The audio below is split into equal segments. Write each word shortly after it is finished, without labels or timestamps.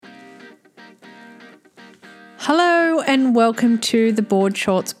Hello and welcome to the Board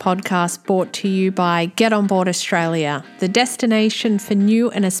Shorts podcast, brought to you by Get On Board Australia, the destination for new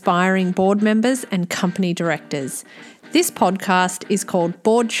and aspiring board members and company directors. This podcast is called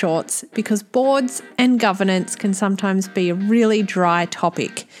Board Shorts because boards and governance can sometimes be a really dry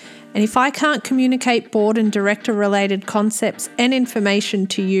topic. And if I can't communicate board and director related concepts and information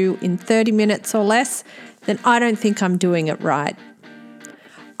to you in 30 minutes or less, then I don't think I'm doing it right.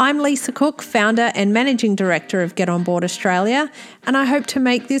 I'm Lisa Cook, founder and managing director of Get On Board Australia, and I hope to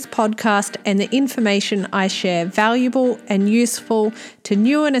make this podcast and the information I share valuable and useful to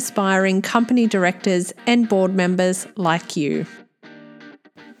new and aspiring company directors and board members like you.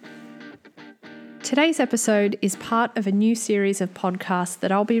 Today's episode is part of a new series of podcasts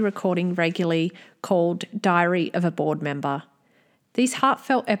that I'll be recording regularly called Diary of a Board Member. These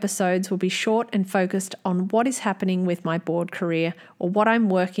heartfelt episodes will be short and focused on what is happening with my board career or what I'm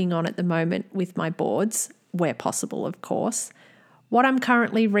working on at the moment with my boards, where possible, of course, what I'm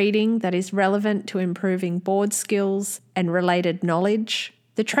currently reading that is relevant to improving board skills and related knowledge,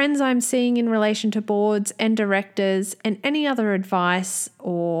 the trends I'm seeing in relation to boards and directors, and any other advice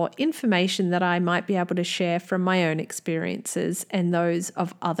or information that I might be able to share from my own experiences and those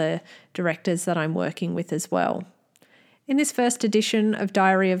of other directors that I'm working with as well. In this first edition of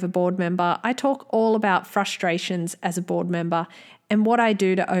Diary of a Board Member, I talk all about frustrations as a board member and what I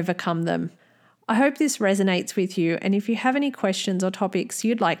do to overcome them. I hope this resonates with you, and if you have any questions or topics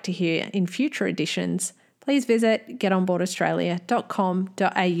you'd like to hear in future editions, please visit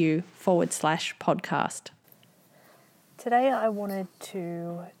getonboardaustralia.com.au/podcast. Today I wanted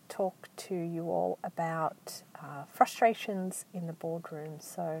to talk to you all about frustrations in the boardroom.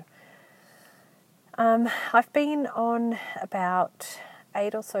 I've been on about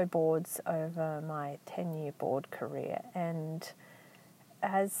 8 or so boards over my 10-year board career, and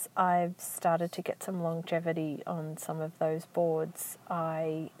as I've started to get some longevity on some of those boards,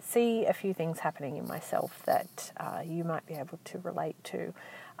 I see a few things happening in myself that you might be able to relate to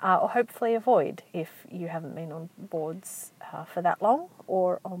or hopefully avoid if you haven't been on boards for that long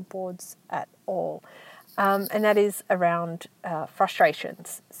or on boards at all. And that is around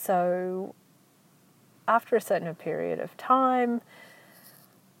frustrations. So after a certain period of time,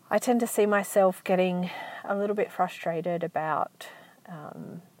 I tend to see myself getting a little bit frustrated about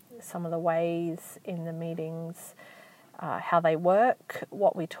some of the ways in the meetings, how they work,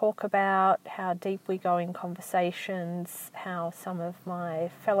 what we talk about, how deep we go in conversations, how some of my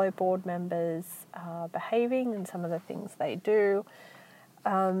fellow board members are behaving and some of the things they do,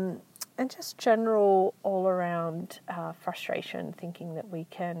 and just general all-around frustration, thinking that we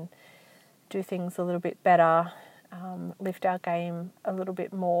can do things a little bit better, lift our game a little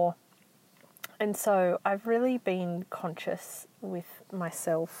bit more. And so I've really been conscious with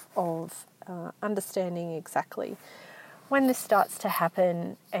myself of understanding exactly when this starts to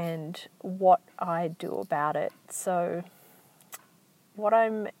happen and what I do about it. So what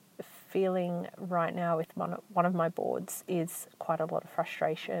I'm feeling right now with one of my boards is quite a lot of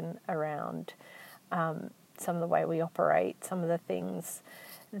frustration around some of the way we operate, some of the things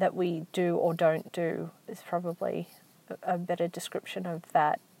that we do or don't do is probably a better description of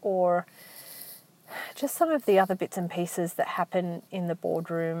that, or just some of the other bits and pieces that happen in the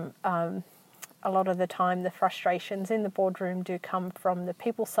boardroom. A lot of the time the frustrations in the boardroom do come from the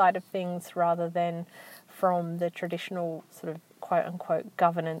people side of things rather than from the traditional sort of quote-unquote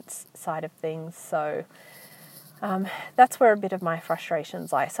governance side of things. So that's where a bit of my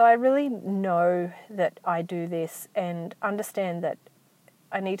frustrations lie. So I really know that I do this and understand that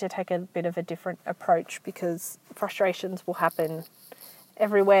I need to take a bit of a different approach because frustrations will happen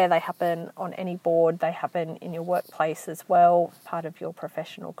everywhere. They happen on any board. They happen in your workplace as well, part of your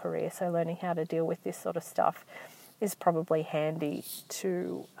professional career. So learning how to deal with this sort of stuff is probably handy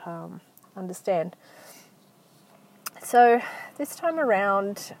to understand. So this time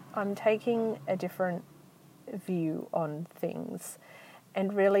around, I'm taking a different view on things,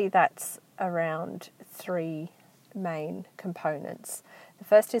 and really that's around 3 main components. The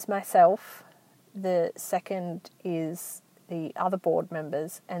first is myself, the second is the other board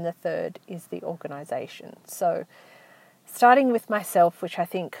members, and the third is the organisation. So starting with myself, which I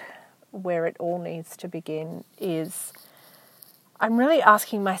think where it all needs to begin, is I'm really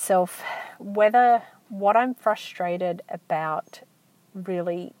asking myself whether what I'm frustrated about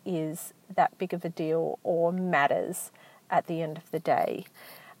really is that big of a deal or matters at the end of the day.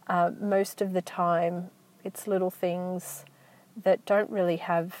 Most of the time it's little things that don't really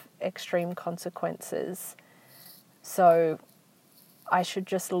have extreme consequences. So I should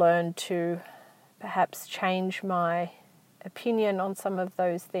just learn to perhaps change my opinion on some of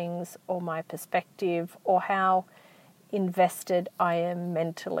those things, or my perspective, or how invested I am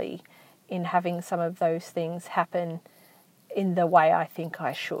mentally in having some of those things happen in the way I think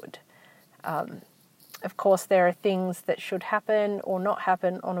I should. Of course, there are things that should happen or not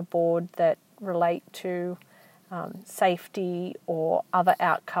happen on a board that relate to safety or other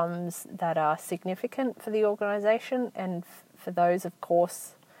outcomes that are significant for the organisation, and for those, of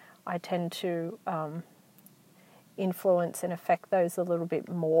course, I tend to influence and affect those a little bit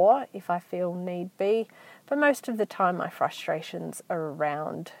more if I feel need be. But most of the time my frustrations are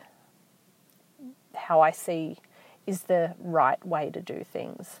around how I see is the right way to do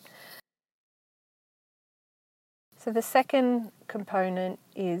things. So the second component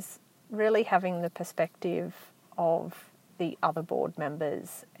is really having the perspective of the other board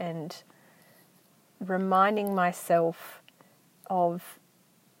members and reminding myself of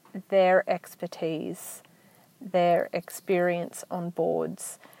their expertise, their experience on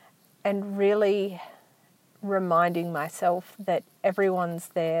boards, and really reminding myself that everyone's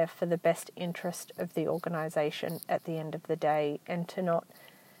there for the best interest of the organisation at the end of the day, and to not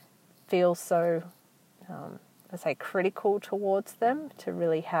feel so, critical towards them, to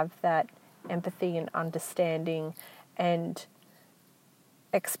really have that empathy and understanding and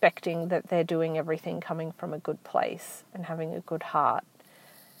expecting that they're doing everything coming from a good place and having a good heart.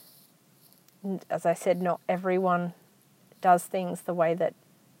 And as I said, not everyone does things the way that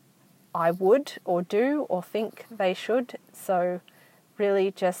I would or do or think they should. So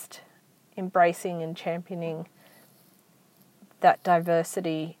really just embracing and championing that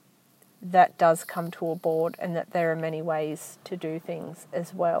diversity that does come to a board, and that there are many ways to do things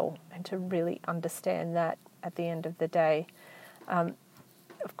as well, and to really understand that at the end of the day.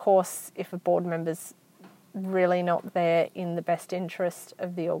 Of course, if a board member's really not there in the best interest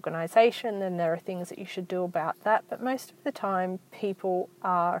of the organisation, then there are things that you should do about that. But most of the time, people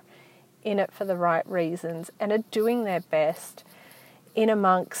are in it for the right reasons and are doing their best in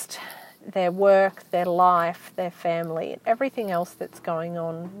amongst their work, their life, their family, and everything else that's going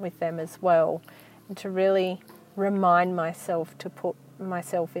on with them as well. And to really remind myself to put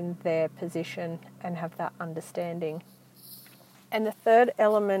myself in their position and have that understanding. And the third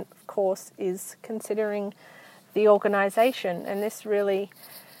element, of course, is considering the organisation. And this really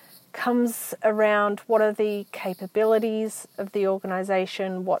comes around what are the capabilities of the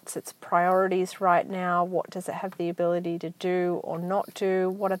organisation, what's its priorities right now, what does it have the ability to do or not do,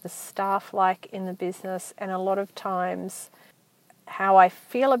 what are the staff like in the business, and a lot of times how I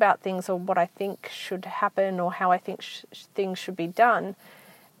feel about things or what I think should happen or how I think things should be done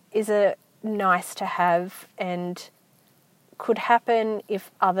is a nice to have and could happen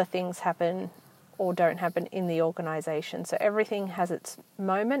if other things happen or don't happen in the organisation. So everything has its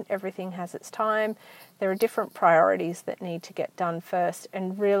moment, everything has its time. There are different priorities that need to get done first,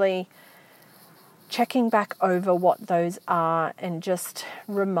 and really checking back over what those are and just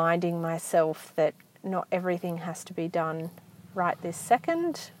reminding myself that not everything has to be done right this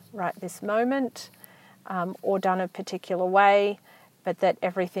second, right this moment, or done a particular way, but that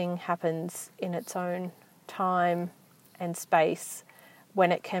everything happens in its own time and space when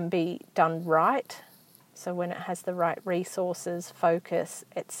it can be done right, so when it has the right resources, focus,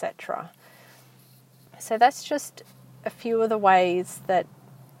 etc. So that's just a few of the ways that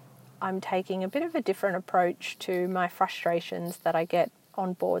I'm taking a bit of a different approach to my frustrations that I get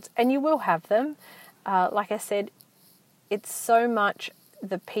on boards. And you will have them. Like I said, it's so much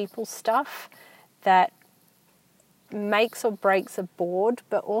the people stuff that makes or breaks a board,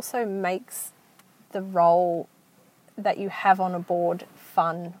 but also makes the role that you have on a board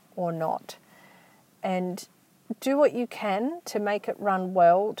fun or not. And do what you can to make it run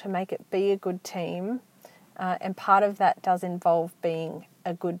well, to make it be a good team. And part of that does involve being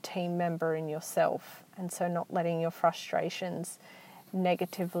a good team member in yourself. And so not letting your frustrations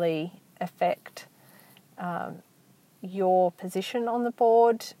negatively affect your position on the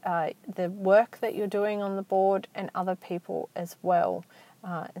board, the work that you're doing on the board, and other people as well.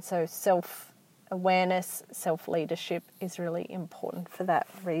 And so self-awareness, self-leadership is really important for that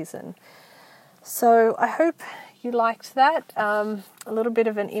reason. So I hope you liked that. A little bit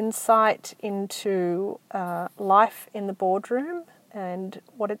of an insight into life in the boardroom and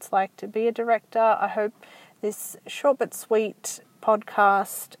what it's like to be a director. I hope this short but sweet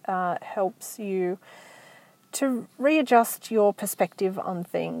podcast helps you to readjust your perspective on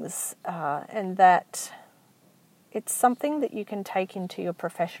things, and that it's something that you can take into your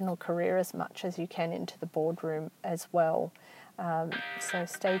professional career as much as you can into the boardroom as well. So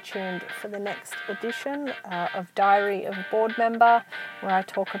stay tuned for the next edition of Diary of a Board Member, where I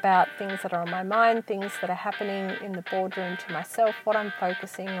talk about things that are on my mind, things that are happening in the boardroom to myself, what I'm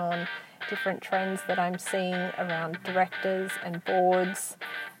focusing on, different trends that I'm seeing around directors and boards,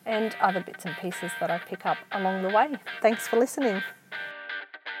 and other bits and pieces that I pick up along the way. Thanks for listening.